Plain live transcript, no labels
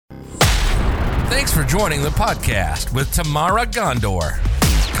Thanks for joining the podcast with Tamara Gondor.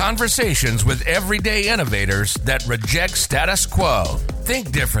 Conversations with everyday innovators that reject status quo,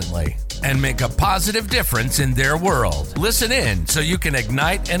 think differently, and make a positive difference in their world. Listen in so you can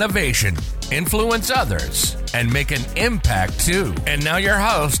ignite innovation, influence others, and make an impact too. And now your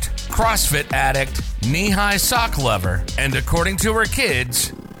host, CrossFit addict, knee-high sock lover, and according to her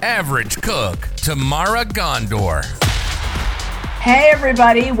kids, average cook, Tamara Gondor. Hey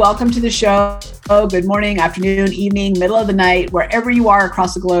everybody, welcome to the show. Good morning, afternoon, evening, middle of the night, wherever you are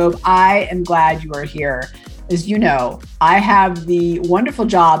across the globe. I am glad you are here. As you know, I have the wonderful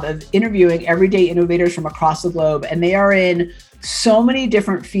job of interviewing everyday innovators from across the globe, and they are in so many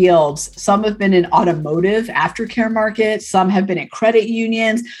different fields. Some have been in automotive aftercare markets, some have been in credit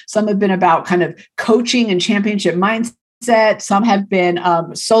unions, some have been about kind of coaching and championship mindset. Some have been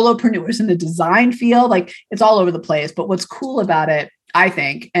solopreneurs in the design field. Like, it's all over the place. But what's cool about it, I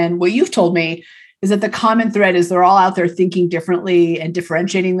think, and what you've told me, is that the common thread is they're all out there thinking differently and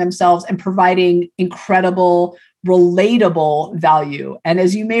differentiating themselves and providing incredible, relatable value. And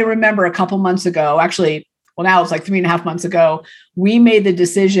as you may remember, a couple months ago, actually, well, now it's like 3.5 months ago, we made the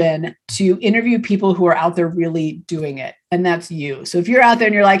decision to interview people who are out there really doing it. And that's you. So if you're out there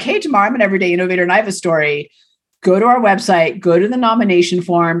and you're like, hey, Tamara, I'm an everyday innovator and I have a story, go to our website, go to the nomination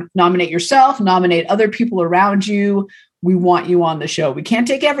form, nominate yourself, nominate other people around you. We want you on the show. We can't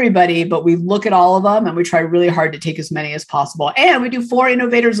take everybody, but we look at all of them and we try really hard to take as many as possible. And we do 4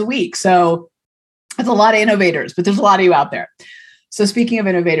 innovators a week. So that's a lot of innovators, but there's a lot of you out there. So speaking of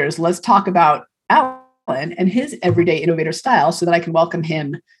innovators, let's talk about Alan and his everyday innovator style so that I can welcome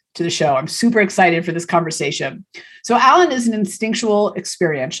him to the show. I'm super excited for this conversation. So Alan is an instinctual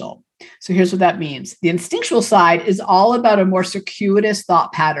experiential. So here's what that means. The instinctual side is all about a more circuitous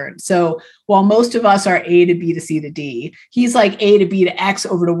thought pattern. So while most of us are A to B to C to D, he's like A to B to X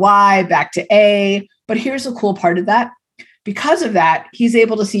over to Y, back to A. But here's the cool part of that. Because of that, he's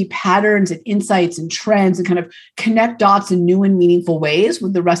able to see patterns and insights and trends and kind of connect dots in new and meaningful ways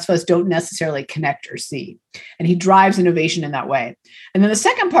where the rest of us don't necessarily connect or see. And he drives innovation in that way. And then the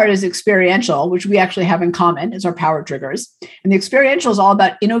second part is experiential, which we actually have in common as our power triggers. And the experiential is all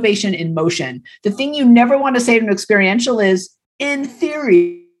about innovation in motion. The thing you never want to say to an experiential is, in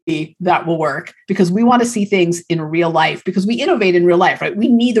theory, that will work, because we want to see things in real life, because we innovate in real life, right? We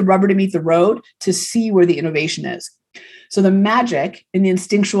need the rubber to meet the road to see where the innovation is. So the magic in the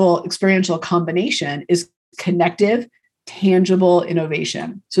instinctual experiential combination is connective, tangible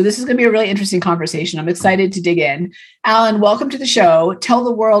innovation. So this is going to be a really interesting conversation. I'm excited to dig in. Alan, welcome to the show. Tell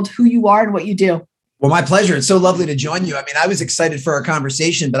the world who you are and what you do. Well, my pleasure. It's so lovely to join you. I mean, I was excited for our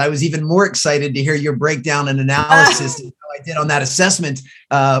conversation, but I was even more excited to hear your breakdown and analysis of how I did on that assessment,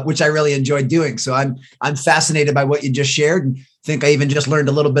 which I really enjoyed doing. So I'm fascinated by what you just shared, and think I even just learned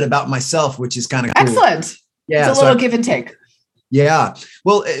a little bit about myself, which is kind of cool. Excellent. Yeah, it's a little give and take. Yeah.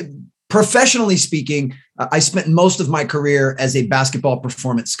 Well, professionally speaking, I spent most of my career as a basketball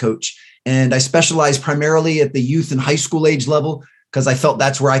performance coach, and I specialized primarily at the youth and high school age level because I felt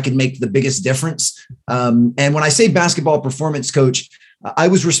that's where I could make the biggest difference. And when I say basketball performance coach, I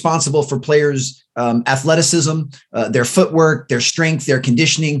was responsible for players' athleticism, their footwork, their strength, their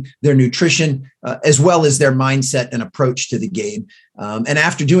conditioning, their nutrition, as well as their mindset and approach to the game. And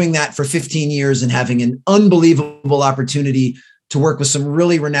after doing that for 15 years and having an unbelievable opportunity to work with some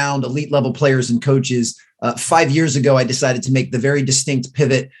really renowned elite level players and coaches, 5 years ago, I decided to make the very distinct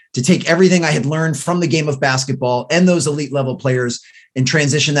pivot to take everything I had learned from the game of basketball and those elite level players and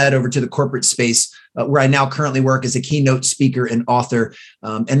transition that over to the corporate space, where I now currently work as a keynote speaker and author,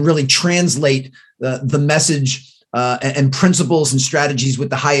 and really translate the message and principles and strategies with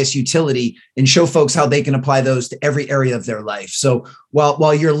the highest utility and show folks how they can apply those to every area of their life. So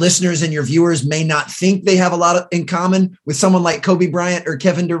while your listeners and your viewers may not think they have a lot in common with someone like Kobe Bryant or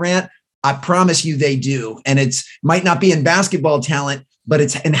Kevin Durant, I promise you they do. And it's might not be in basketball talent, but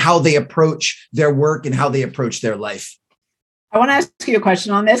it's in how they approach their work and how they approach their life. I want to ask you a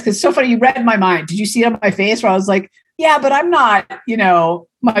question on this because it's so funny. You read my mind. Did you see it on my face where I was like, yeah, but I'm not,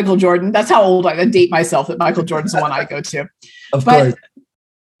 Michael Jordan. That's how old I date myself, that Michael Jordan's the one I go to. Of course.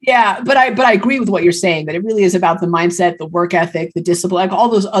 Yeah, but I agree with what you're saying, that it really is about the mindset, the work ethic, the discipline, like all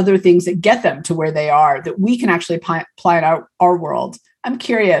those other things that get them to where they are, that we can actually apply in our world. I'm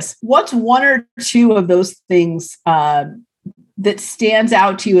curious, what's one or two of those things that stands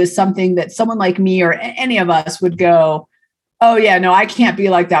out to you as something that someone like me or any of us would go, oh yeah, no, I can't be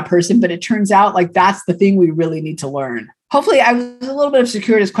like that person. But it turns out like that's the thing we really need to learn. Hopefully I was a little bit of a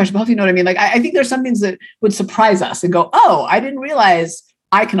circuitous question, but hopefully you know what I mean? Like I think there's some things that would surprise us and go, oh, I didn't realize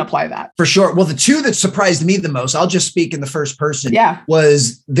I can apply that. For sure. Well, the two that surprised me the most, I'll just speak in the first person, Yeah.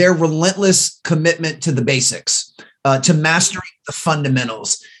 was their relentless commitment to the basics, to mastering the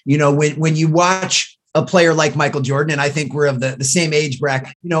fundamentals. You know, when you watch a player like Michael Jordan, and I think we're of the same age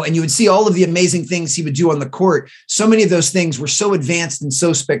bracket, you know, and you would see all of the amazing things he would do on the court. So many of those things were so advanced and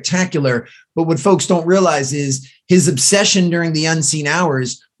so spectacular. But what folks don't realize is his obsession during the unseen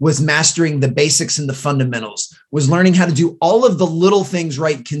hours was mastering the basics and the fundamentals, was learning how to do all of the little things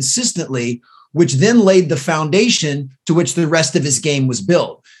right consistently, which then laid the foundation to which the rest of his game was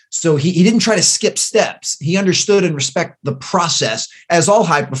built. So he didn't try to skip steps. He understood and respect the process, as all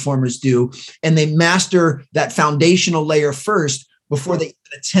high performers do. And they master that foundational layer first before they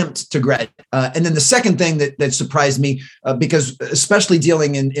attempt to graduate. And then the second thing that surprised me, because especially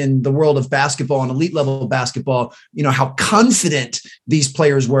dealing in the world of basketball and elite level basketball, you know, how confident these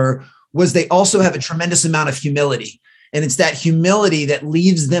players were, was they also have a tremendous amount of humility. And it's that humility that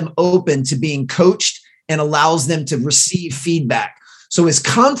leaves them open to being coached and allows them to receive feedback. So as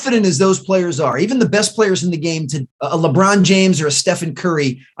confident as those players are, even the best players in the game, to a LeBron James or a Stephen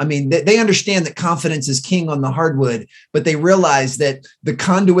Curry, I mean, they understand that confidence is king on the hardwood, but they realize that the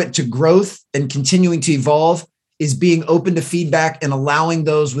conduit to growth and continuing to evolve is being open to feedback and allowing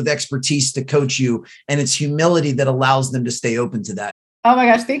those with expertise to coach you. And it's humility that allows them to stay open to that. Oh my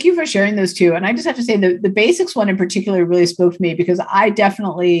gosh, thank you for sharing those two. And I just have to say the basics one in particular really spoke to me, because I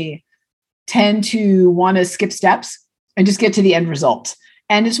definitely tend to want to skip steps and just get to the end result.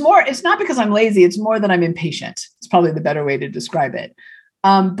 And it's not because I'm lazy, it's more that I'm impatient. It's probably the better way to describe it.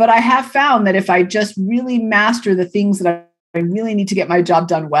 But I have found that if I just really master the things that I really need to get my job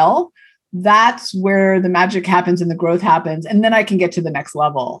done well, that's where the magic happens and the growth happens. And then I can get to the next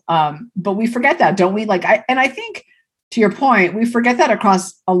level. But we forget that, don't we? I think, to your point, we forget that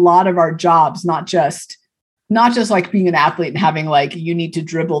across a lot of our jobs, not just like being an athlete and having like, you need to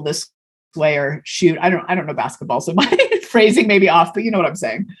dribble this way or shoot. I don't know basketball, so my phrasing may be off, but you know what I'm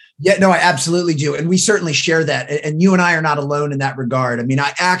saying. Yeah, no, I absolutely do. And we certainly share that. And you and I are not alone in that regard. I mean,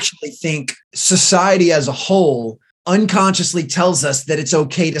 I actually think society as a whole unconsciously tells us that it's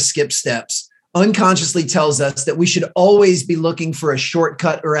okay to skip steps, unconsciously tells us that we should always be looking for a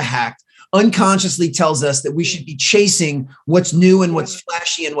shortcut or a hack, unconsciously tells us that we should be chasing what's new and what's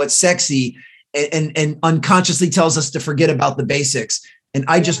flashy and what's sexy, and unconsciously tells us to forget about the basics. And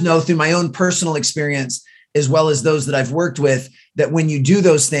I just know through my own personal experience, as well as those that I've worked with, that when you do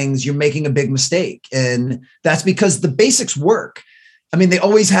those things, you're making a big mistake. And that's because the basics work. I mean, they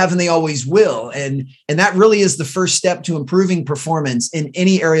always have and they always will. And that really is the first step to improving performance in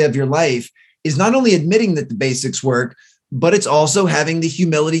any area of your life, is not only admitting that the basics work, but it's also having the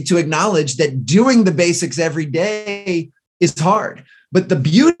humility to acknowledge that doing the basics every day is hard. But the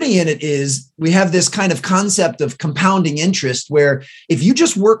beauty in it is we have this kind of concept of compounding interest, where if you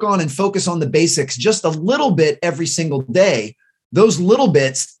just work on and focus on the basics just a little bit every single day, those little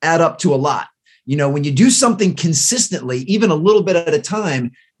bits add up to a lot. You know, when you do something consistently, even a little bit at a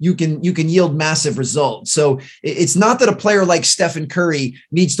time, you can yield massive results. So it's not that a player like Stephen Curry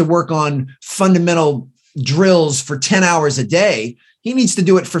needs to work on fundamental drills for 10 hours a day. He needs to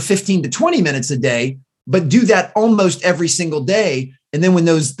do it for 15 to 20 minutes a day, but do that almost every single day. And then when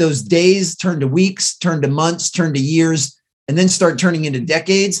those days turn to weeks, turn to months, turn to years, and then start turning into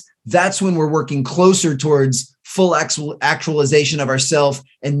decades, that's when we're working closer towards full actualization of ourselves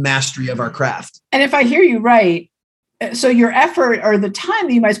and mastery of our craft. And if I hear you right, so your effort or the time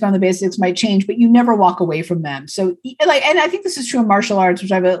that you might spend on the basics might change, but you never walk away from them. So and I think this is true in martial arts,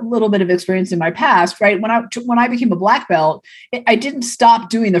 which I have a little bit of experience in my past, right? When I became a black belt, I didn't stop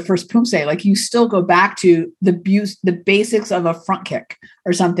doing the first pumse. Like, you still go back to the basics of a front kick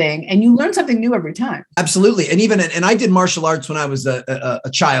or something, and you learn something new every time. Absolutely. And I did martial arts when I was a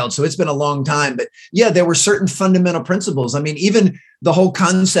child, so it's been a long time, but yeah, there were certain fundamental principles. I mean, even the whole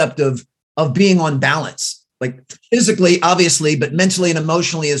concept of being on balance, like physically, obviously, but mentally and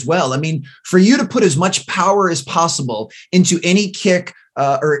emotionally as well. I mean, for you to put as much power as possible into any kick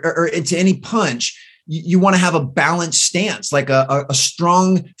or into any punch, you want to have a balanced stance, like a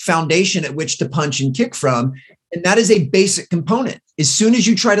strong foundation at which to punch and kick from. And that is a basic component. As soon as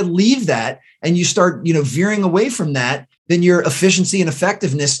you try to leave that and you start, veering away from that, then your efficiency and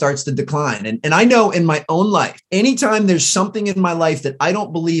effectiveness starts to decline. And I know in my own life, anytime there's something in my life that I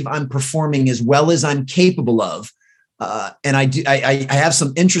don't believe I'm performing as well as I'm capable of, and I have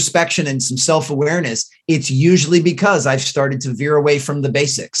some introspection and some self-awareness, it's usually because I've started to veer away from the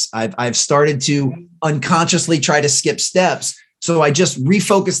basics. I've started to unconsciously try to skip steps. So I just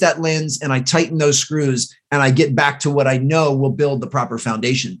refocus that lens and I tighten those screws and I get back to what I know will build the proper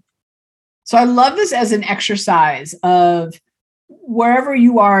foundation. So I love this as an exercise of wherever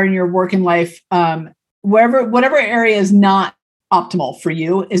you are in your working life, whatever area is not optimal for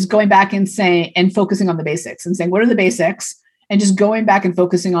you, is going back and saying, and focusing on the basics and saying, what are the basics? And just going back and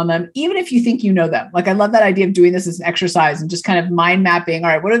focusing on them, even if you think you know them. Like, I love that idea of doing this as an exercise and just kind of mind mapping. All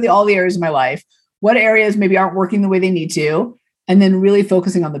right, what are all the areas of my life? What areas maybe aren't working the way they need to? And then really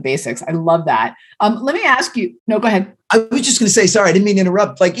focusing on the basics. I love that. Let me ask you. No, go ahead. I was just going to say, sorry, I didn't mean to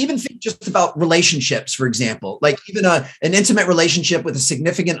interrupt. Like, even think just about relationships, for example, like even an intimate relationship with a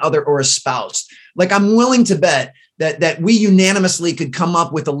significant other or a spouse. Like, I'm willing to bet that we unanimously could come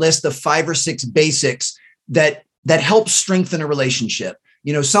up with a list of 5 or 6 basics that helps strengthen a relationship.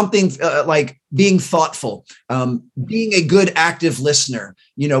 You know, something like being thoughtful, being a good active listener,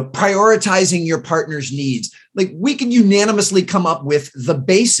 you know, prioritizing your partner's needs. Like, we can unanimously come up with the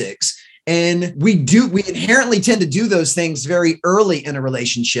basics. And we inherently tend to do those things very early in a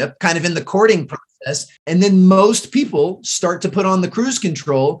relationship, kind of in the courting process. And then most people start to put on the cruise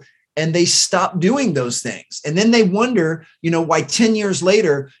control and they stop doing those things. And then they wonder, you know, why 10 years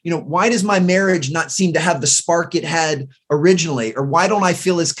later, you know, why does my marriage not seem to have the spark it had originally? Or why don't I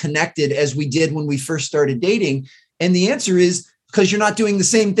feel as connected as we did when we first started dating? And the answer is because you're not doing the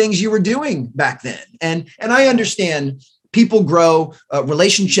same things you were doing back then. And I understand people grow,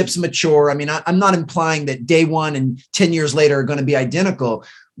 relationships mature. I mean, I'm not implying that day one and 10 years later are going to be identical,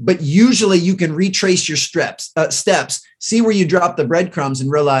 but usually you can retrace your steps, see where you drop the breadcrumbs and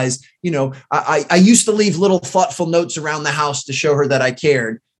realize, you know, I used to leave little thoughtful notes around the house to show her that I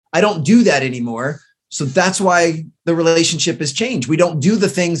cared. I don't do that anymore. So that's why the relationship has changed. We don't do the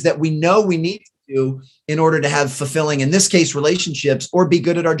things that we know we need to do in order to have fulfilling, in this case, relationships, or be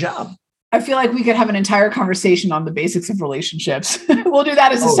good at our job. I feel like we could have an entire conversation on the basics of relationships. We'll do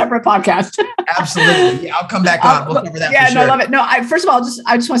that as a separate podcast. Absolutely. Yeah, I'll come back on. We'll cover that. Yeah, for sure. I love it. No, first of all,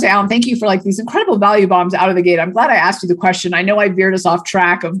 I just want to say, Alan, thank you for like these incredible value bombs out of the gate. I'm glad I asked you the question. I know I veered us off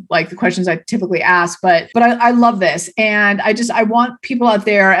track of like the questions I typically ask, but I love this. And I want people out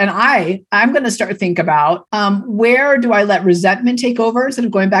there, and I'm going to start to think about where do I let resentment take over instead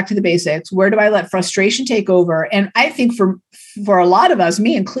of going back to the basics? Where do I let frustration take over? And I think for a lot of us,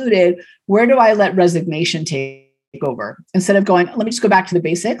 me included, where do I let resignation take over instead of going, let me just go back to the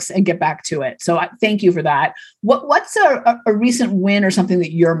basics and get back to it. So thank you for that. What's a recent win or something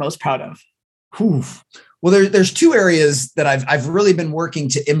that you're most proud of? Well, there's 2 areas that I've really been working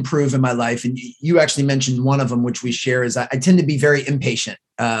to improve in my life. And you actually mentioned one of them, which we share, is I tend to be very impatient.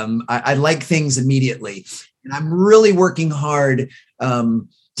 I like things immediately. And I'm really working hard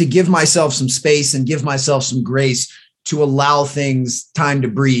to give myself some space and give myself some grace to allow things time to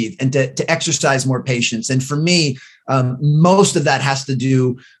breathe and to exercise more patience. And for me, most of that has to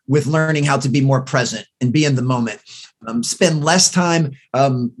do with learning how to be more present and be in the moment. Spend less time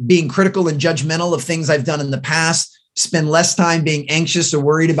being critical and judgmental of things I've done in the past. Spend less time being anxious or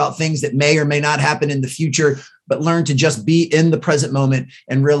worried about things that may or may not happen in the future, but learn to just be in the present moment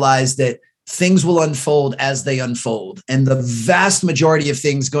and realize that things will unfold as they unfold. And the vast majority of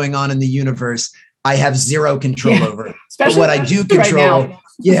things going on in the universe, I have zero control over. But what I do control, right,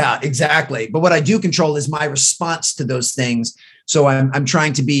 yeah, exactly. But what I do control is my response to those things. So I'm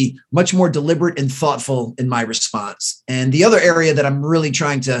trying to be much more deliberate and thoughtful in my response. And the other area that I'm really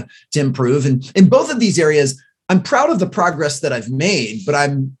trying to improve, and in both of these areas, I'm proud of the progress that I've made, but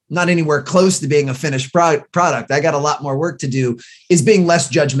I'm not anywhere close to being a finished product. I got a lot more work to do, is being less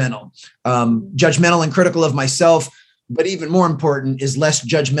judgmental, judgmental and critical of myself. But even more important is less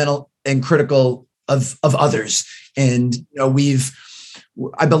judgmental and critical of others. And, you know,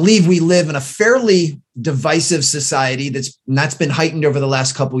 I believe we live in a fairly divisive society that's been heightened over the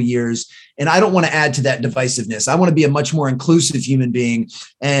last couple of years. And I don't want to add to that divisiveness. I want to be a much more inclusive human being.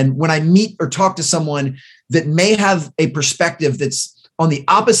 And when I meet or talk to someone that may have a perspective that's on the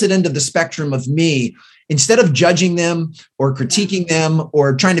opposite end of the spectrum of me, instead of judging them or critiquing them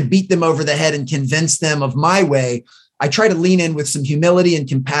or trying to beat them over the head and convince them of my way, I try to lean in with some humility and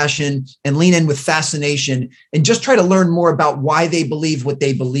compassion and lean in with fascination and just try to learn more about why they believe what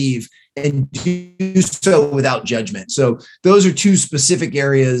they believe and do so without judgment. So those are 2 specific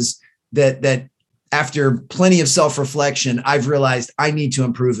areas that after plenty of self-reflection, I've realized I need to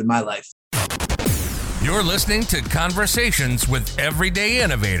improve in my life. You're listening to Conversations with Everyday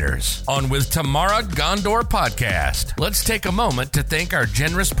Innovators on With Tamara Gondor podcast. Let's take a moment to thank our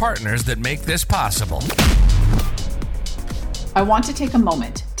generous partners that make this possible. I want to take a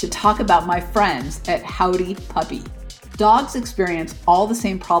moment to talk about my friends at Howdy Puppy. Dogs experience all the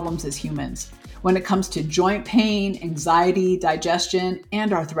same problems as humans when it comes to joint pain, anxiety, digestion,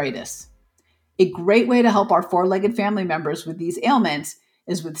 and arthritis. A great way to help our 4-legged family members with these ailments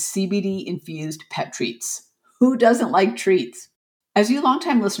is with CBD-infused pet treats. Who doesn't like treats? As you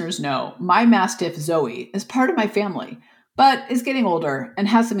longtime listeners know, my Mastiff Zoe is part of my family, but is getting older and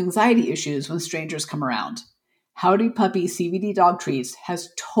has some anxiety issues when strangers come around. Howdy Puppy CBD dog treats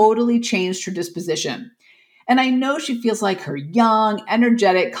has totally changed her disposition. And I know she feels like her young,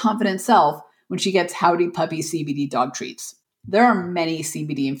 energetic, confident self when she gets Howdy Puppy CBD dog treats. There are many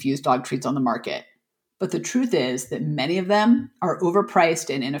CBD-infused dog treats on the market, but the truth is that many of them are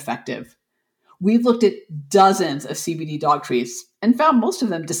overpriced and ineffective. We've looked at dozens of CBD dog treats and found most of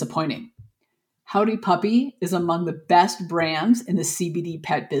them disappointing. Howdy Puppy is among the best brands in the CBD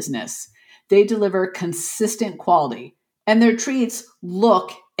pet business. They deliver consistent quality, and their treats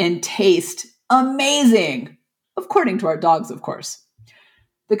look and taste amazing, according to our dogs, of course.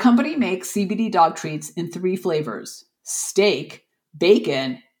 The company makes CBD dog treats in 3 flavors: steak,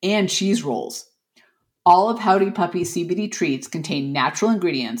 bacon, and cheese rolls. All of Howdy Puppy CBD treats contain natural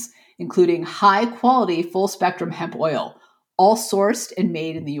ingredients, including high-quality full-spectrum hemp oil, all sourced and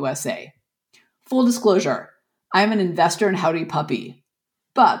made in the USA. Full disclosure, I'm an investor in Howdy Puppy.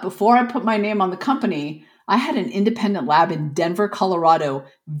 But before I put my name on the company, I had an independent lab in Denver, Colorado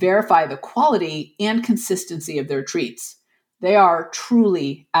verify the quality and consistency of their treats. They are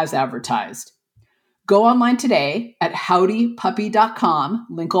truly as advertised. Go online today at howdypuppy.com,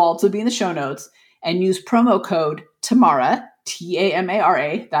 link will also be in the show notes, and use promo code TAMARA,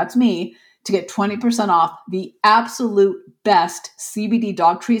 TAMARA, that's me, to get 20% off the absolute best CBD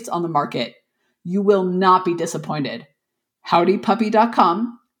dog treats on the market. You will not be disappointed.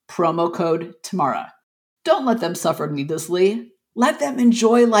 Howdypuppy.com, promo code TAMARA. Don't let them suffer needlessly. Let them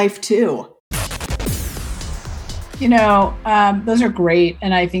enjoy life too. Those are great.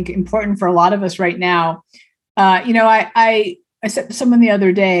 And I think important for a lot of us right now. I said to someone the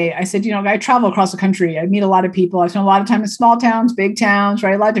other day, I said, I travel across the country. I meet a lot of people. I spend a lot of time in small towns, big towns,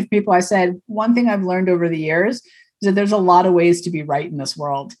 right? A lot of different people. I said, one thing I've learned over the years is that there's a lot of ways to be right in this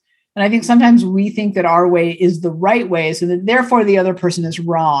world. And I think sometimes we think that our way is the right way, so that therefore the other person is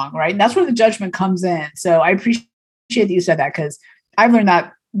wrong, right? And that's where the judgment comes in. So I appreciate that you said that, because I've learned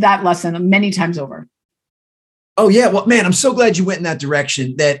that lesson many times over. Oh, yeah. Well, man, I'm so glad you went in that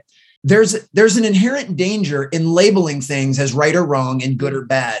direction. That there's an inherent danger in labeling things as right or wrong and good or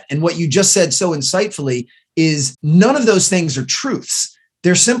bad. And what you just said so insightfully is none of those things are truths.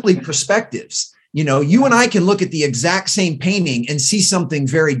 They're simply perspectives. You and I can look at the exact same painting and see something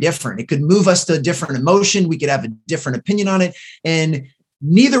very different. It could move us to a different emotion. We could have a different opinion on it. And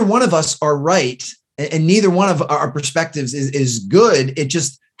neither one of us are right. And neither one of our perspectives is good. It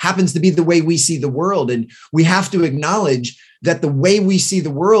just happens to be the way we see the world. And we have to acknowledge that the way we see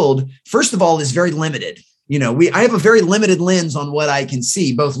the world, first of all, is very limited. I have a very limited lens on what I can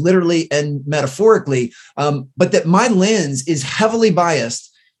see, both literally and metaphorically, but that my lens is heavily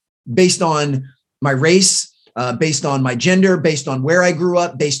biased based on my race, based on my gender, based on where I grew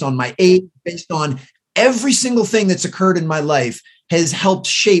up, based on my age, based on every single thing that's occurred in my life has helped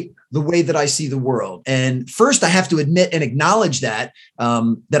shape the way that I see the world. And first, I have to admit and acknowledge that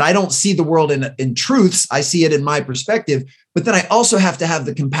I don't see the world in truths. I see it in my perspective. But then I also have to have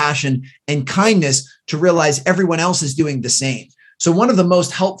the compassion and kindness to realize everyone else is doing the same. So one of the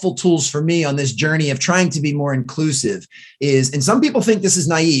most helpful tools for me on this journey of trying to be more inclusive is, and some people think this is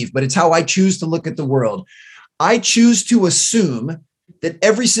naive, but it's how I choose to look at the world. I choose to assume that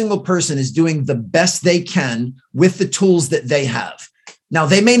every single person is doing the best they can with the tools that they have. Now,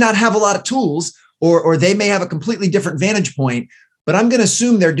 they may not have a lot of tools, or they may have a completely different vantage point, but I'm going to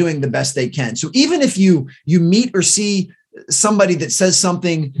assume they're doing the best they can. So even if you meet or see somebody that says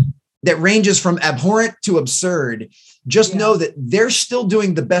something that ranges from abhorrent to absurd, just know that they're still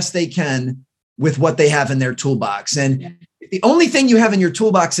doing the best they can with what they have in their toolbox. And if the only thing you have in your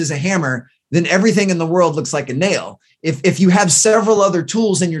toolbox is a hammer, then everything in the world looks like a nail. If you have several other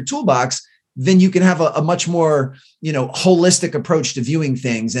tools in your toolbox, then you can have a much more, holistic approach to viewing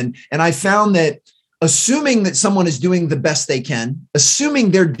things. And I found that assuming that someone is doing the best they can,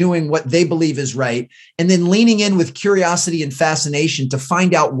 assuming they're doing what they believe is right, and then leaning in with curiosity and fascination to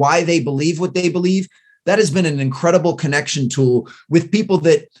find out why they believe what they believe, that has been an incredible connection tool with people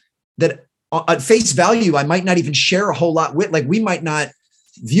that at face value, I might not even share a whole lot with. Like, we might not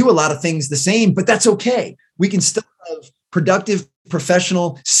view a lot of things the same, but that's okay. We can still have productive,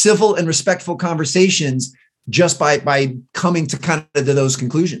 professional, civil, and respectful conversations just by coming to kind of to those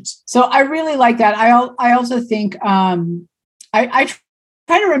conclusions. So I really like that. I also think I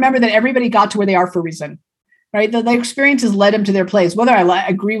try to remember that everybody got to where they are for a reason, right? The experiences led them to their place, whether I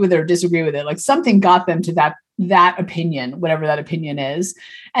agree with it or disagree with it. Like, something got them to that opinion, whatever that opinion is.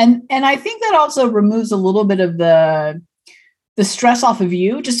 And I think that also removes a little bit of the stress off of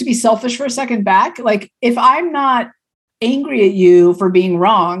you, just to be selfish for a second back. Like, if I'm not angry at you for being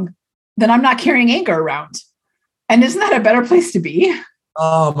wrong, then I'm not carrying anger around. And isn't that a better place to be?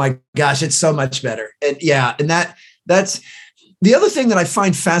 Oh my gosh, it's so much better. And yeah, and that's the other thing that I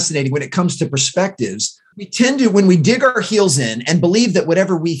find fascinating when it comes to perspectives. We tend to, when we dig our heels in and believe that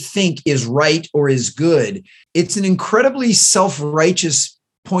whatever we think is right or is good, it's an incredibly self-righteous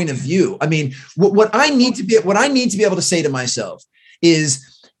point of view. I mean, what I need to be able to say to myself is,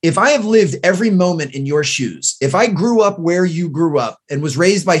 if I have lived every moment in your shoes, if I grew up where you grew up and was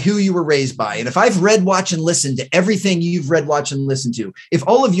raised by who you were raised by, and if I've read, watch, and listened to everything you've read, watch, and listened to, if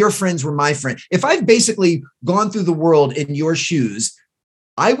all of your friends were my friend, if I've basically gone through the world in your shoes,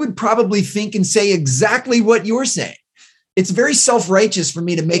 I would probably think and say exactly what you're saying. It's very self-righteous for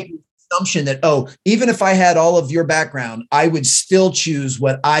me to make the assumption that, oh, even if I had all of your background, I would still choose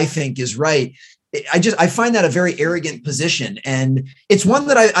what I think is right. I find that a very arrogant position. And it's one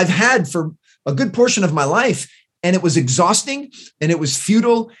that I've had for a good portion of my life. And it was exhausting and it was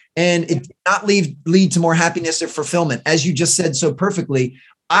futile and it did not lead to more happiness or fulfillment. As you just said so perfectly,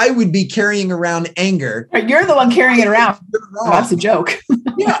 I would be carrying around anger. You're the one carrying it around. That's a joke.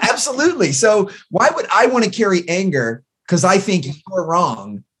 Yeah, absolutely. So why would I want to carry anger? Because I think you're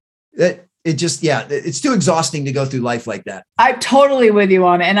wrong. It's too exhausting to go through life like that. I'm totally with you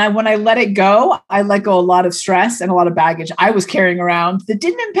on it. And when I let it go, I let go a lot of stress and a lot of baggage I was carrying around that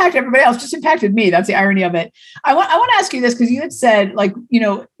didn't impact everybody else, just impacted me. That's the irony of it. I want to ask you this, because you had said, like,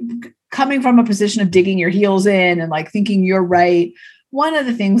 coming from a position of digging your heels in and like thinking you're right. One of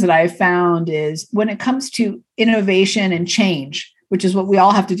the things that I've found is when it comes to innovation and change, which is what we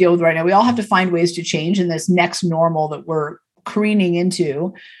all have to deal with right now, we all have to find ways to change in this next normal that we're careening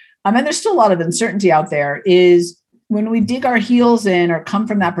into. And there's still a lot of uncertainty out there, is when we dig our heels in or come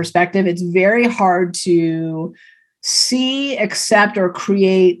from that perspective, it's very hard to see, accept, or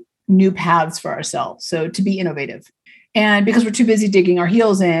create new paths for ourselves. So to be innovative. And because we're too busy digging our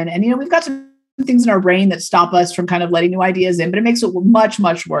heels in, and, we've got some things in our brain that stop us from kind of letting new ideas in, but it makes it much,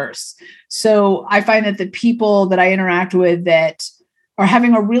 much worse. So I find that the people that I interact with that are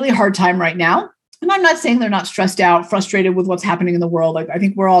having a really hard time right now, and I'm not saying they're not stressed out, frustrated with what's happening in the world. Like, I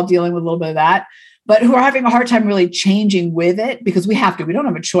think we're all dealing with a little bit of that, but who are having a hard time really changing with it because we have to. We don't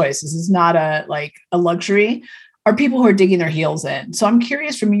have a choice. This is not a luxury. Are people who are digging their heels in. So I'm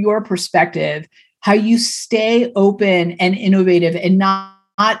curious from your perspective, how you stay open and innovative and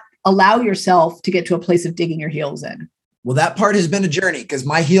not allow yourself to get to a place of digging your heels in. Well, that part has been a journey because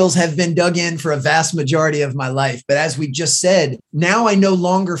my heels have been dug in for a vast majority of my life. But as we just said, now I no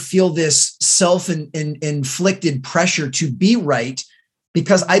longer feel this self-inflicted pressure to be right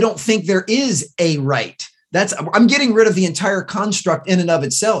because I don't think there is a right. I'm getting rid of the entire construct in and of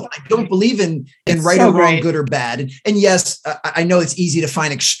itself. I don't believe in right or wrong, good or bad. And yes, I know it's easy to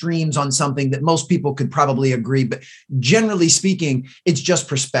find extremes on something that most people could probably agree, but generally speaking, it's just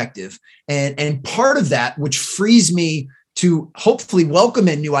perspective. And part of that, which frees me to hopefully welcome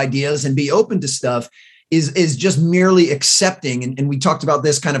in new ideas and be open to stuff, is just merely accepting. And we talked about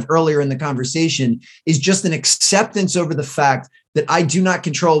this kind of earlier in the conversation, is just an acceptance over the fact that I do not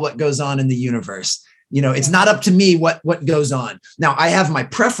control what goes on in the universe. It's not up to me what goes on. Now, I have my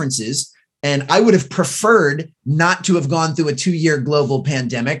preferences, and I would have preferred not to have gone through a 2-year global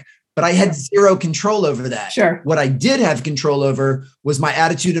pandemic, but I had zero control over that. Sure. What I did have control over was my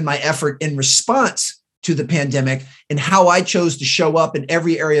attitude and my effort in response to the pandemic and how I chose to show up in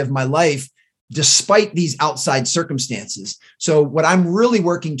every area of my life, despite these outside circumstances. So what I'm really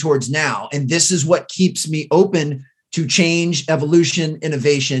working towards now, and this is what keeps me open to change, evolution,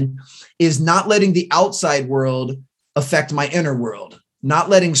 innovation, is not letting the outside world affect my inner world, not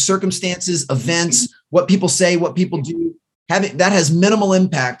letting circumstances, events, what people say, what people do, that has minimal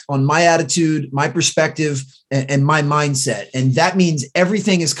impact on my attitude, my perspective, and my mindset. And that means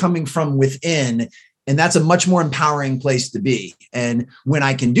everything is coming from within. And that's a much more empowering place to be. And when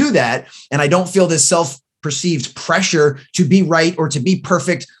I can do that, and I don't feel this self-perceived pressure to be right or to be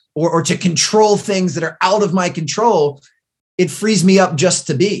perfect, or to control things that are out of my control, it frees me up just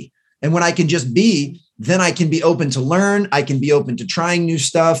to be. And when I can just be, then I can be open to learn. I can be open to trying new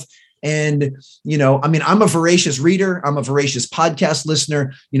stuff. And, I'm a voracious reader. I'm a voracious podcast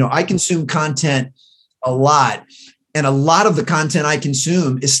listener. I consume content a lot. And a lot of the content I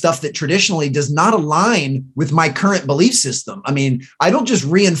consume is stuff that traditionally does not align with my current belief system. I don't just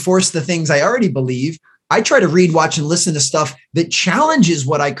reinforce the things I already believe. I try to read, watch, and listen to stuff that challenges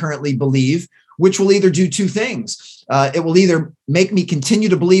what I currently believe, which will either do two things. It will either make me continue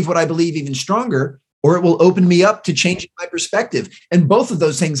to believe what I believe even stronger, or it will open me up to changing my perspective. And both of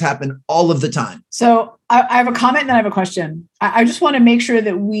those things happen all of the time. So I have a comment and then I have a question. I just want to make sure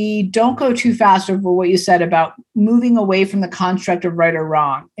that we don't go too fast over what you said about moving away from the construct of right or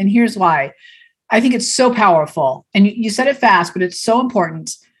wrong. And here's why. I think it's so powerful. And you said it fast, but it's so important.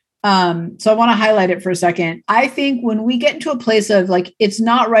 So I want to highlight it for a second. I think when we get into a place of like, it's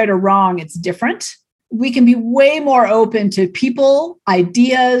not right or wrong, it's different, we can be way more open to people,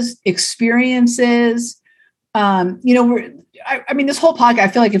 ideas, experiences. I mean, this whole podcast, I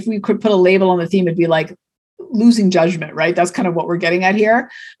feel like if we could put a label on the theme, it'd be like losing judgment, right? That's kind of what we're getting at here.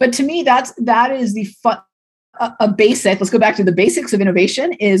 But to me, that is the a basic. Let's go back to the basics of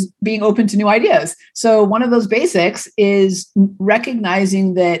innovation is being open to new ideas. So one of those basics is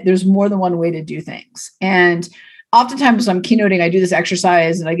recognizing that there's more than one way to do things. And oftentimes when I'm keynoting, I do this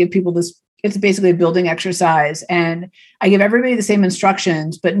exercise and I give people this. It's basically a building exercise. And I give everybody the same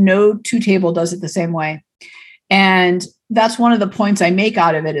instructions, but no two table does it the same way. And that's one of the points I make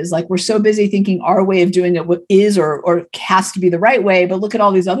out of it is like, we're so busy thinking our way of doing it is or has to be the right way, but look at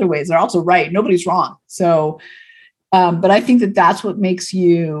all these other ways. They're also right. Nobody's wrong. So, but I think that that's what makes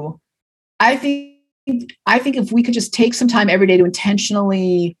I think if we could just take some time every day to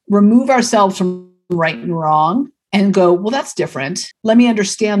intentionally remove ourselves from right and wrong and go, well, that's different. Let me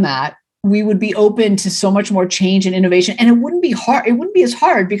understand that. We would be open to so much more change and innovation. And it wouldn't be hard. It wouldn't be as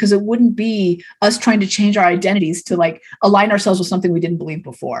hard because it wouldn't be us trying to change our identities to like align ourselves with something we didn't believe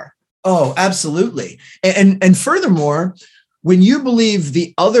before. Oh, absolutely. And furthermore, when you believe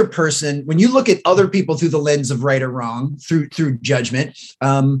the other person, when you look at other people through the lens of right or wrong, through judgment,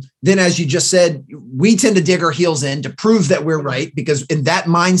 then as you just said, we tend to dig our heels in to prove that we're right, because in that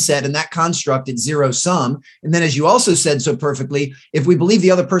mindset and that construct, it's zero sum. And then as you also said so perfectly, if we believe the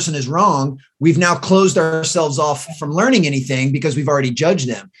other person is wrong, we've now closed ourselves off from learning anything because we've already judged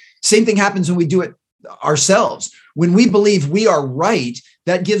them. Same thing happens when we do it ourselves. When we believe we are right,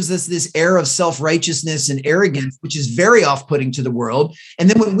 that gives us this air of self-righteousness and arrogance, which is very off-putting to the world. And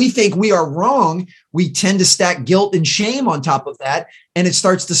then when we think we are wrong, we tend to stack guilt and shame on top of that, and it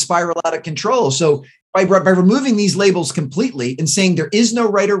starts to spiral out of control. So by removing these labels completely and saying there is no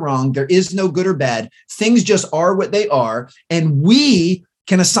right or wrong, there is no good or bad, things just are what they are, and we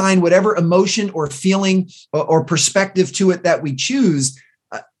can assign whatever emotion or feeling or perspective to it that we choose,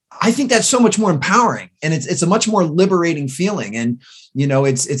 I think that's so much more empowering, and it's a much more liberating feeling. And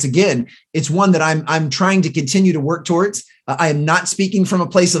it's one that I'm trying to continue to work towards. I am not speaking from a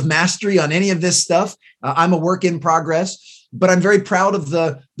place of mastery on any of this stuff. I'm a work in progress, but I'm very proud of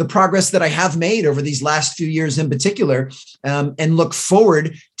the progress that I have made over these last few years in particular, and look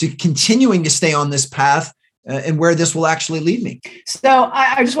forward to continuing to stay on this path and where this will actually lead me. So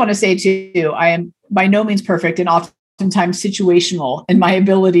I just want to say too, I am by no means perfect and oftentimes situational in my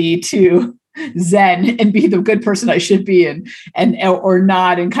ability to zen and be the good person I should be and or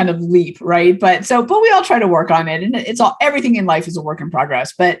not and kind of leap, right? But we all try to work on it, and everything in life is a work in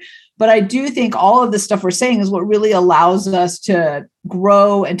progress. But I do think all of the stuff we're saying is what really allows us to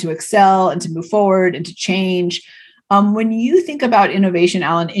grow and to excel and to move forward and to change. When you think about innovation,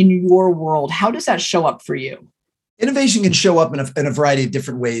 Alan, in your world, how does that show up for you? Innovation can show up in a variety of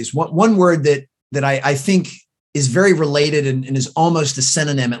different ways. One word that I think is very related and is almost a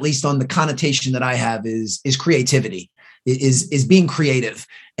synonym, at least on the connotation that I have, is creativity, is being creative.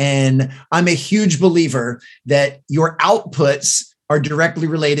 And I'm a huge believer that your outputs are directly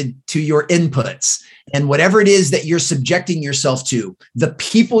related to your inputs. And whatever it is that you're subjecting yourself to, the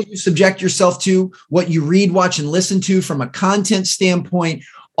people you subject yourself to, what you read, watch, and listen to from a content standpoint,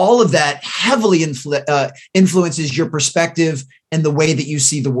 all of that heavily influences your perspective and the way that you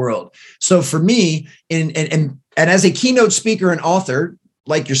see the world. So for me, and as a keynote speaker and author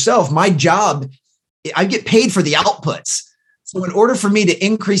like yourself, my job, I get paid for the outputs. So in order for me to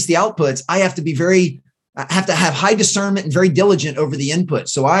increase the outputs, I have to have high discernment and very diligent over the input.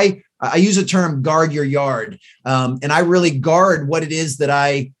 So I use a term, guard your yard. And I really guard what it is that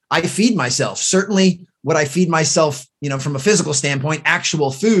I feed myself. Certainly what I feed myself, from a physical standpoint,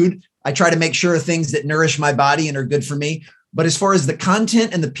 actual food, I try to make sure things that nourish my body and are good for me. But as far as the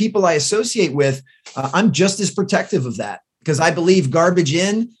content and the people I associate with, I'm just as protective of that, because I believe garbage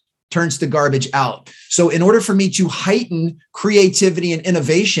in turns to garbage out. So in order for me to heighten creativity and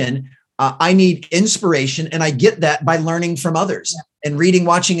innovation, I need inspiration, and I get that by learning from others and reading,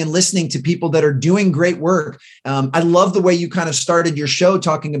 watching, and listening to people that are doing great work. I love the way you kind of started your show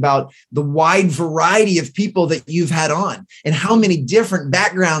talking about the wide variety of people that you've had on and how many different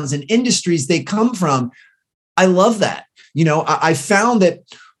backgrounds and industries they come from. I love that. I found that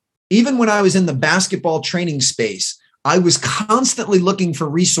even when I was in the basketball training space, I was constantly looking for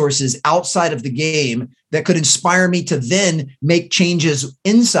resources outside of the game that could inspire me to then make changes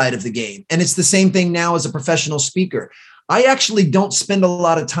inside of the game. And it's the same thing now as a professional speaker. I actually don't spend a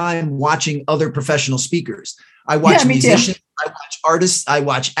lot of time watching other professional speakers. I watch musicians, I watch artists, I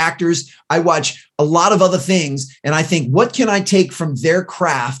watch actors, I watch a lot of other things. And I think, what can I take from their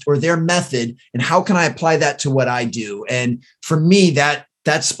craft or their method, and how can I apply that to what I do? And for me, that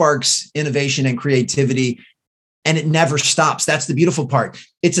sparks innovation and creativity. And it never stops. That's the beautiful part.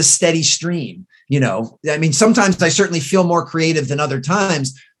 It's a steady stream. I mean, sometimes I certainly feel more creative than other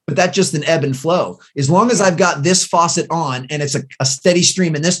times, but that's just an ebb and flow. As long as I've got this faucet on and it's a steady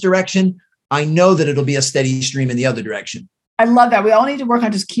stream in this direction, I know that it'll be a steady stream in the other direction. I love that. We all need to work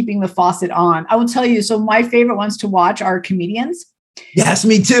on just keeping the faucet on. I will tell you, so my favorite ones to watch are comedians. Yes,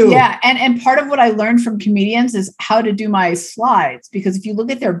 me too. Yeah. And part of what I learned from comedians is how to do my slides, because if you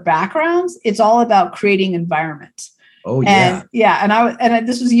look at their backgrounds, it's all about creating environment. Oh, yeah. And yeah. And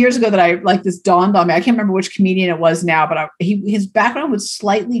this was years ago that this dawned on me. I can't remember which comedian it was now, but his background would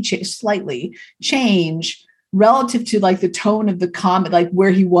slightly change relative to like the tone of the comment, like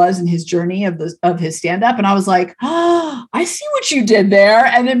where he was in his journey of his stand-up. And I was like, oh, I see what you did there.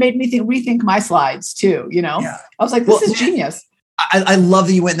 And it made me rethink my slides too. I was like, this is genius. I love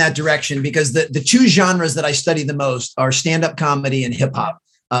that you went in that direction, because the two genres that I study the most are stand-up comedy and hip hop.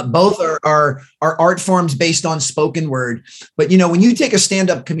 Both are art forms based on spoken word. But, when you take a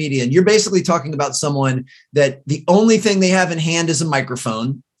stand-up comedian, you're basically talking about someone that the only thing they have in hand is a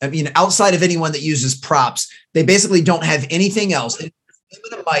microphone. I mean, outside of anyone that uses props, they basically don't have anything else. They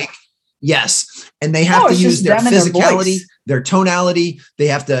have a mic, yes. And they have to use their physicality, their tonality. They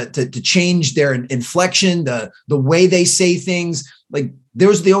have to change their inflection, the way they say things. Like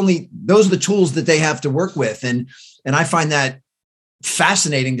those are the tools that they have to work with. And I find that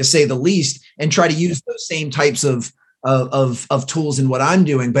fascinating, to say the least, and try to use those same types of tools in what I'm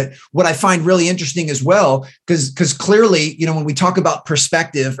doing. But what I find really interesting as well, because clearly, when we talk about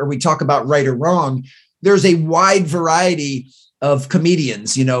perspective or we talk about right or wrong, there's a wide variety of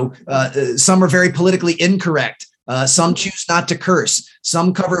comedians. Some are very politically incorrect. Some choose not to curse.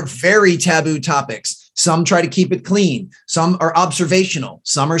 Some cover very taboo topics. Some try to keep it clean. Some are observational.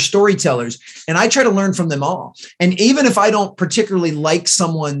 Some are storytellers. And I try to learn from them all. And even if I don't particularly like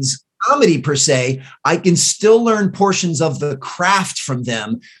someone's comedy per se, I can still learn portions of the craft from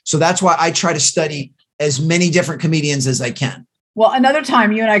them. So that's why I try to study as many different comedians as I can. Well, another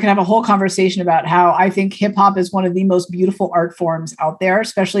time you and I can have a whole conversation about how I think hip hop is one of the most beautiful art forms out there,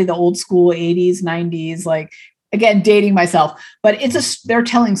 especially the old school 80s, 90s, like, again, dating myself, but they're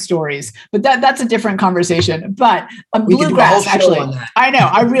telling stories, but that's a different conversation. But bluegrass, actually, I know,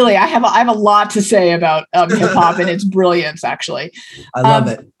 I have a lot to say about hip hop and its brilliance. Actually, I love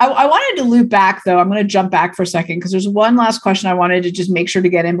it. I wanted to loop back though. I'm going to jump back for a second because there's one last question I wanted to just make sure to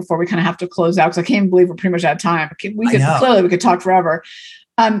get in before we kind of have to close out, because I can't believe we're pretty much out of time. We could talk forever.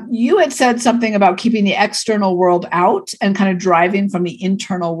 You had said something about keeping the external world out and kind of driving from the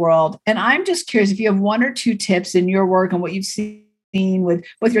internal world. And I'm just curious if you have one or two tips in your work and what you've seen with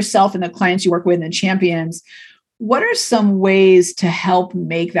both yourself and the clients you work with and champions. What are some ways to help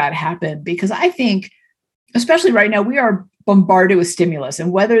make that happen? Because I think, especially right now, we are bombarded with stimulus,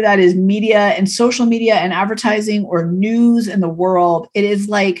 and whether that is media and social media and advertising or news in the world, it is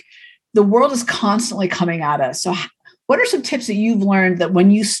like the world is constantly coming at us. So what are some tips that you've learned that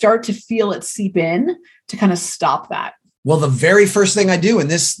when you start to feel it seep in to kind of stop that? Well, the very first thing I do, and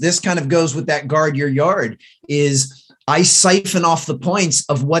this kind of goes with that guard your yard, is I siphon off the points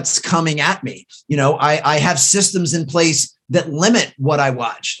of what's coming at me. I have systems in place that limit what I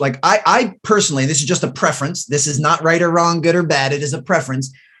watch. Like I personally, this is just a preference. This is not right or wrong, good or bad. It is a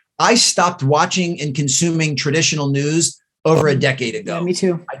preference. I stopped watching and consuming traditional news over a decade ago. Yeah, me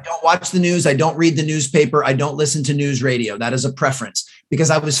too. I don't watch the news. I don't read the newspaper. I don't listen to news radio. That is a preference,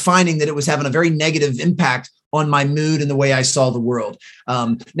 because I was finding that it was having a very negative impact on my mood and the way I saw the world.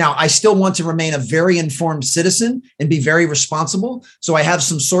 Now, I still want to remain a very informed citizen and be very responsible. So I have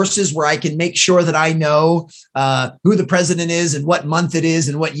some sources where I can make sure that I know who the president is and what month it is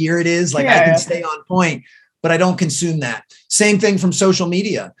and what year it is. I can stay on point, but I don't consume that. Same thing from social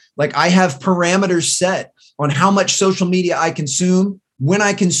media. Like I have parameters set on how much social media I consume, when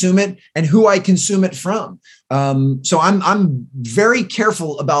I consume it, and who I consume it from. So I'm very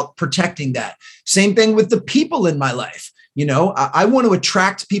careful about protecting that. Same thing with the people in my life. I want to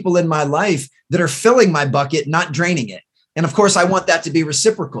attract people in my life that are filling my bucket, not draining it. And of course, I want that to be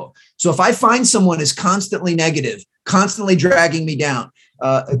reciprocal. So if I find someone is constantly negative, constantly dragging me down,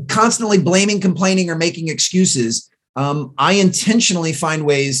 constantly blaming, complaining, or making excuses, I intentionally find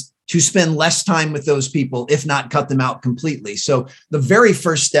ways to spend less time with those people, if not cut them out completely. So the very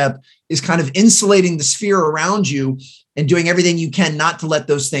first step is kind of insulating the sphere around you and doing everything you can not to let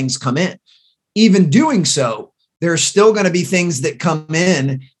those things come in. Even doing so, there are still going to be things that come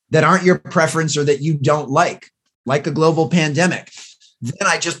in that aren't your preference or that you don't like a global pandemic. Then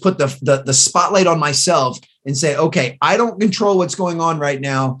I just put the spotlight on myself and say, okay, I don't control what's going on right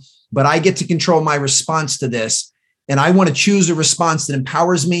now, but I get to control my response to this. And I want to choose a response that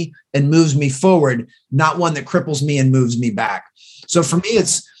empowers me and moves me forward, not one that cripples me and moves me back. So for me,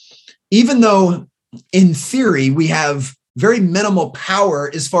 it's, even though in theory we have very minimal power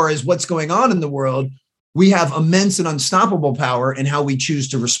as far as what's going on in the world, we have immense and unstoppable power in how we choose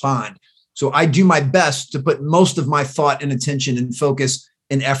to respond. So I do my best to put most of my thought and attention and focus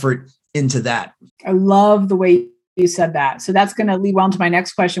and effort into that. I love the way you said that. So that's going to lead well into my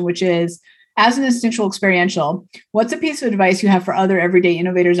next question, which is, as an instinctual experiential, what's a piece of advice you have for other everyday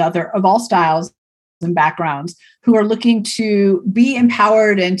innovators out there of all styles and backgrounds who are looking to be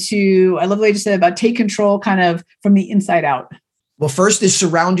empowered and to, I love the way you said about take control kind of from the inside out? Well, first is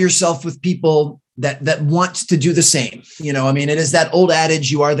surround yourself with people that want to do the same. It is that old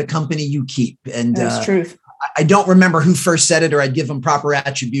adage, you are the company you keep. And that's truth. I don't remember who first said it, or I'd give them proper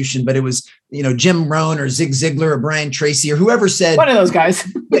attribution, but it was, Jim Rohn or Zig Ziglar or Brian Tracy or whoever said, one of those guys.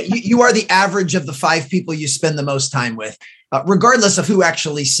 you are the average of the 5 people you spend the most time with, regardless of who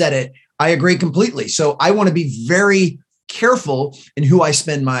actually said it. I agree completely. So I want to be very careful in who I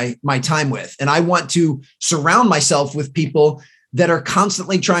spend my time with. And I want to surround myself with people that are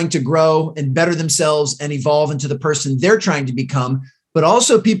constantly trying to grow and better themselves and evolve into the person they're trying to become, but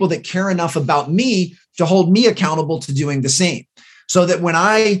also people that care enough about me to hold me accountable to doing the same. So that when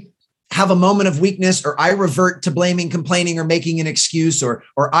I have a moment of weakness, or I revert to blaming, complaining, or making an excuse, or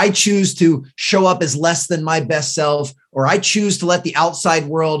I choose to show up as less than my best self, or I choose to let the outside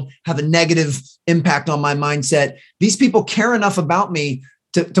world have a negative impact on my mindset, these people care enough about me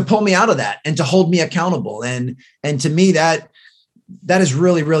to pull me out of that and to hold me accountable. And to me, that is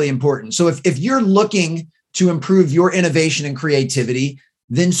really, really important. So if you're looking to improve your innovation and creativity,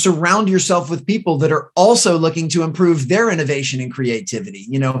 then surround yourself with people that are also looking to improve their innovation and creativity.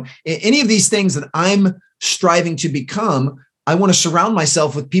 Any of these things that I'm striving to become, I want to surround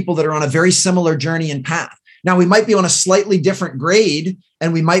myself with people that are on a very similar journey and path. Now, we might be on a slightly different grade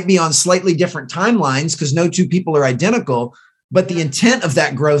and we might be on slightly different timelines because no 2 people are identical, but the intent of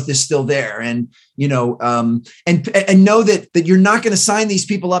that growth is still there. And, and know that you're not going to sign these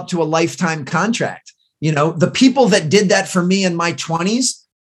people up to a lifetime contract. The people that did that for me in my 20s,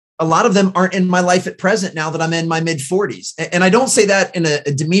 a lot of them aren't in my life at present now that I'm in my mid 40s. And I don't say that in a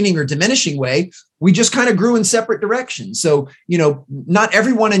demeaning or diminishing way. We just kind of grew in separate directions. So, not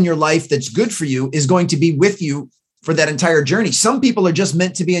everyone in your life that's good for you is going to be with you for that entire journey. Some people are just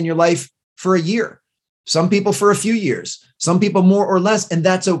meant to be in your life for a year, some people for a few years, some people more or less, and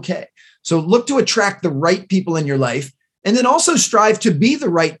that's okay. So look to attract the right people in your life, and then also strive to be the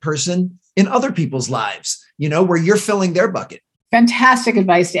right person in other people's lives, where you're filling their bucket. Fantastic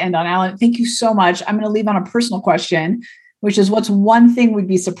advice to end on, Alan. Thank you so much. I'm going to leave on a personal question, which is, what's one thing we'd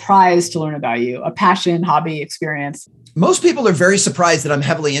be surprised to learn about you? A passion, hobby, experience? Most people are very surprised that I'm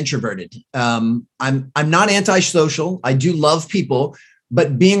heavily introverted. I'm not antisocial. I do love people,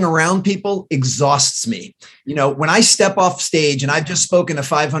 but being around people exhausts me. When I step off stage and I've just spoken to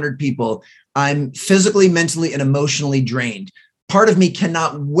 500 people, I'm physically, mentally, and emotionally drained. Part of me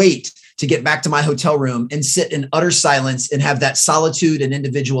cannot wait to get back to my hotel room and sit in utter silence and have that solitude and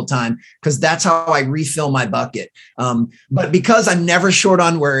individual time, because that's how I refill my bucket. But because I'm never short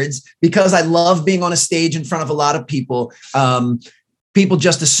on words, because I love being on a stage in front of a lot of people, people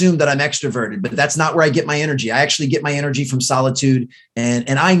just assume that I'm extroverted, but that's not where I get my energy. I actually get my energy from solitude,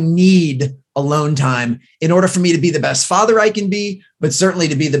 and I need alone time in order for me to be the best father I can be, but certainly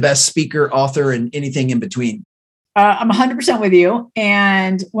to be the best speaker, author, and anything in between. I'm 100% with you.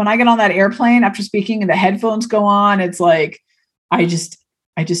 And when I get on that airplane after speaking and the headphones go on, it's like, I'm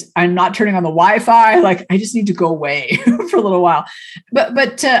not turning on the Wi-Fi. Like, I just need to go away for a little while.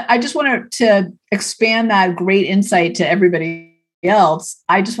 But I just want to expand that great insight to everybody else.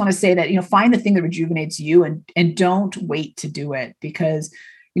 I just want to say that, find the thing that rejuvenates you and don't wait to do it, because,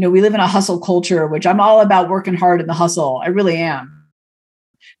 we live in a hustle culture, which I'm all about working hard in the hustle. I really am.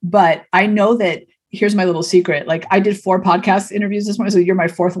 But I know that, here's my little secret. Like, I did 4 podcast interviews this morning. So you're my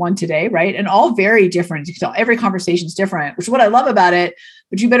 4th one today, right? And all very different. You can tell every conversation is different, which is what I love about it.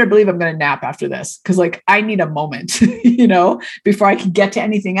 But you better believe I'm going to nap after this, because I need a moment, before I can get to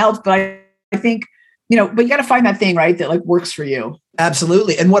anything else. But I think, but you got to find that thing, right, that works for you.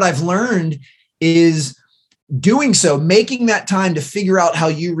 Absolutely. And what I've learned is doing so, making that time to figure out how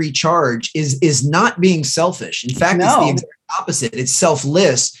you recharge is not being selfish. In fact, it's the exact opposite. It's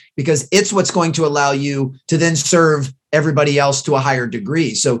selfless, because it's what's going to allow you to then serve everybody else to a higher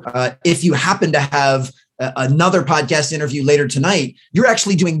degree. So if you happen to have another podcast interview later tonight, you're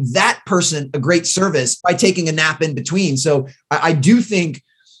actually doing that person a great service by taking a nap in between. So I do think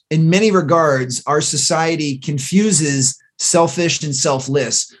in many regards, our society confuses selfish and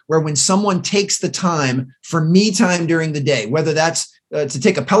selfless, where when someone takes the time for me time during the day, whether that's to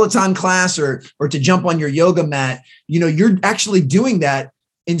take a Peloton class or to jump on your yoga mat, you're actually doing that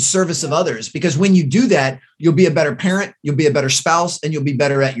in service of others, because when you do that, you'll be a better parent, you'll be a better spouse, and you'll be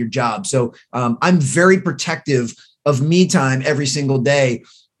better at your job. So I'm very protective of me time every single day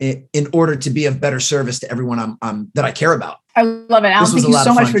in order to be of better service to everyone that I care about. I love it. Alan, thank you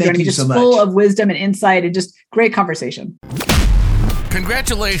so much for joining me. Just full of wisdom and insight and just great conversation.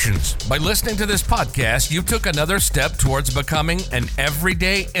 Congratulations. By listening to this podcast, you took another step towards becoming an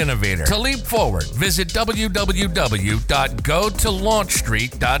everyday innovator. To leap forward, visit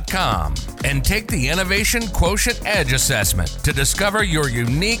www.gotolaunchstreet.com and take the Innovation Quotient Edge assessment to discover your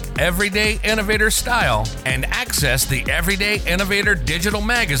unique everyday innovator style and access the Everyday Innovator digital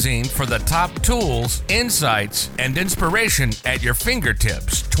magazine for the top tools, insights, and inspiration at your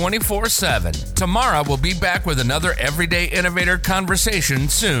fingertips 24/7. Tomorrow we'll be back with another Everyday Innovator conversation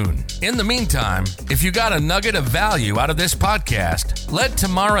soon. In the meantime, if you got a nugget of value out of this podcast, let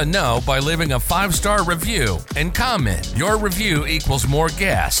Tamara know by leaving a 5-star review and comment. Your review equals more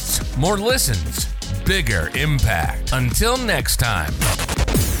guests, more listens, bigger impact. Until next time.